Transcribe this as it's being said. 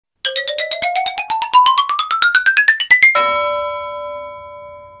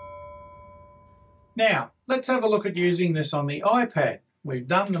Now, let's have a look at using this on the iPad. We've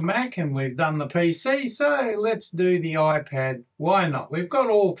done the Mac and we've done the PC, so let's do the iPad. Why not? We've got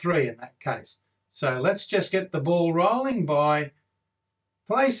all three in that case. So let's just get the ball rolling by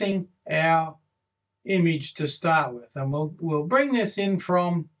placing our image to start with. And we'll bring this in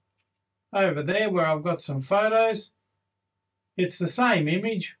from over there where I've got some photos. It's the same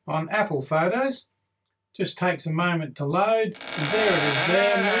image on Apple Photos. Just takes a moment to load, and there it is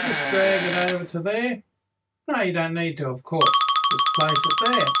there, and we'll just drag it over to there. No, you don't need to, of course. Just place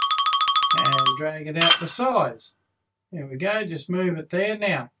it there and drag it out to size. There we go, just move it there.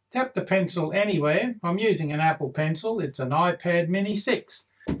 Now, tap the pencil anywhere. I'm using an Apple Pencil. It's an iPad Mini 6.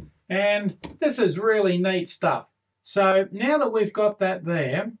 And this is really neat stuff. So now that we've got that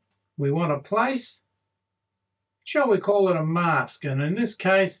there, we want to place, shall we call it a mask? And in this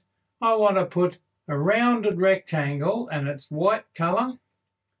case, I want to put a rounded rectangle, and it's white colour.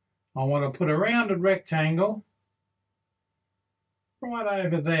 I want to put a rounded rectangle right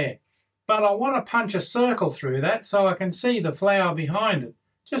over there. But I want to punch a circle through that so I can see the flower behind it.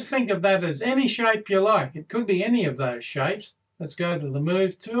 Just think of that as any shape you like. It could be any of those shapes. Let's go to the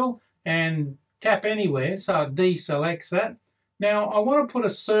Move tool and tap anywhere, so it deselects that. Now I want to put a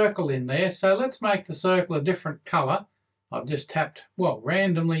circle in there, so let's make the circle a different colour. I've just tapped, well,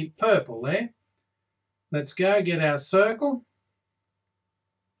 randomly purple there. Let's go get our circle,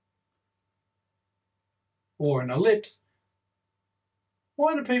 or an ellipse.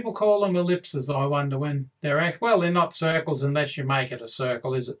 Why do people call them ellipses, I wonder, when they're well, they're not circles unless you make it a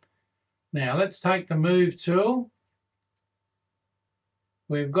circle, is it? Now let's take the Move tool.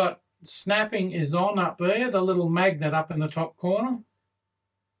 We've got snapping is on up there, the little magnet up in the top corner.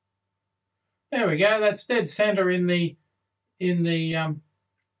 There we go, that's dead centre in the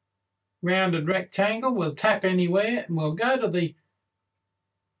rounded rectangle. We'll tap anywhere and we'll go to the,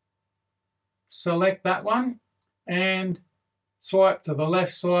 select that one and swipe to the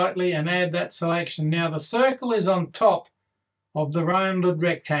left slightly and add that selection. Now the circle is on top of the rounded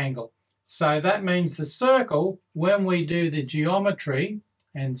rectangle. So that means the circle, when we do the geometry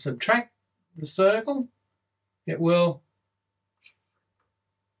and subtract the circle, it will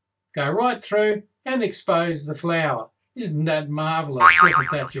go right through and expose the flower. Isn't that marvellous? Look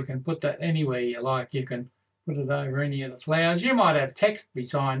at that. You can put that anywhere you like. You can put it over any of the flowers. You might have text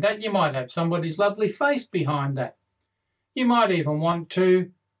behind that. You might have somebody's lovely face behind that. You might even want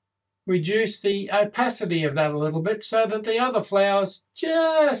to reduce the opacity of that a little bit so that the other flowers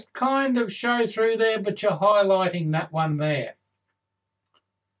just kind of show through there, but you're highlighting that one there.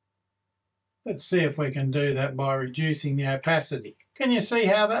 Let's see if we can do that by reducing the opacity. Can you see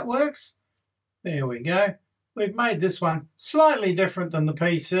how that works? There we go. We've made this one slightly different than the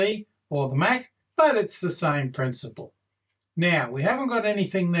PC or the Mac, but it's the same principle. Now, we haven't got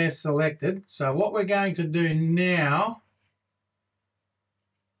anything there selected, so what we're going to do now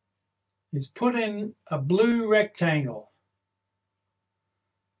is put in a blue rectangle.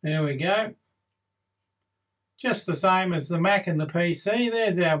 There we go. Just the same as the Mac and the PC.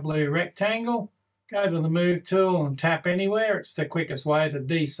 There's our blue rectangle. Go to the Move tool and tap anywhere. It's the quickest way to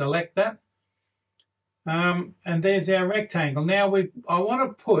deselect that. And there's our rectangle. Now I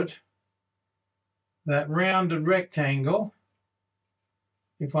want to put that rounded rectangle,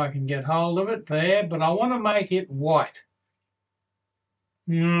 if I can get hold of it there, but I want to make it white.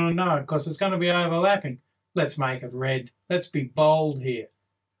 No, because it's going to be overlapping. Let's make it red. Let's be bold here.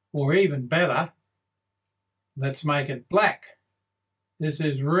 Or even better, let's make it black. This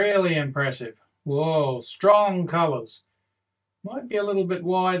is really impressive. Whoa, strong colours. Might be a little bit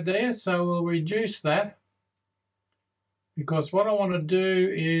wide there, so we'll reduce that. Because what I want to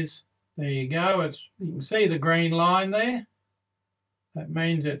do is, there you go, you can see the green line there. That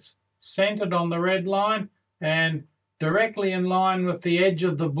means it's centered on the red line and directly in line with the edge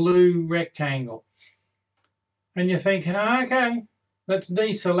of the blue rectangle. And you think, okay, let's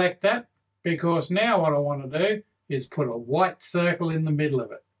deselect that, because now what I want to do is put a white circle in the middle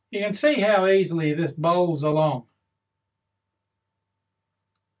of it. You can see how easily this bowls along.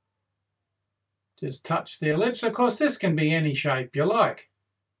 Just touch the ellipse. Of course, this can be any shape you like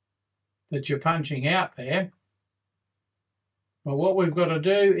that you're punching out there. But what we've got to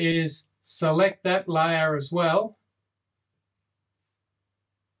do is select that layer as well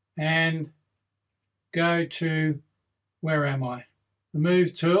and go to, where am I? The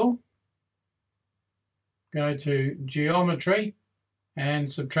Move tool. Go to Geometry and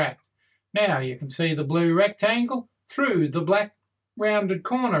Subtract. Now you can see the blue rectangle through the black rounded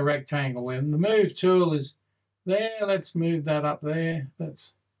corner rectangle. When the Move tool is there, let's move that up there.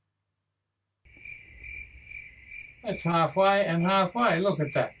 That's halfway and halfway. Look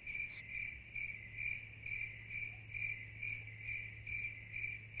at that.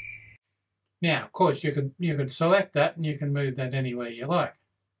 Now, of course, you could select that and you can move that anywhere you like.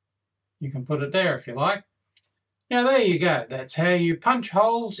 You can put it there if you like. Now, there you go. That's how you punch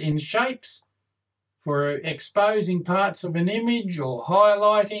holes in shapes for exposing parts of an image or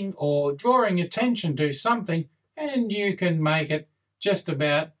highlighting or drawing attention to something, and you can make it just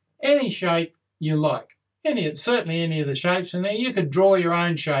about any shape you like. Certainly any of the shapes in there. You could draw your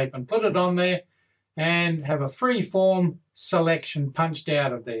own shape and put it on there and have a free form selection punched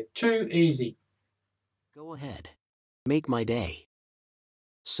out of there. Too easy. Go ahead. Make my day.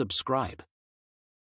 Subscribe.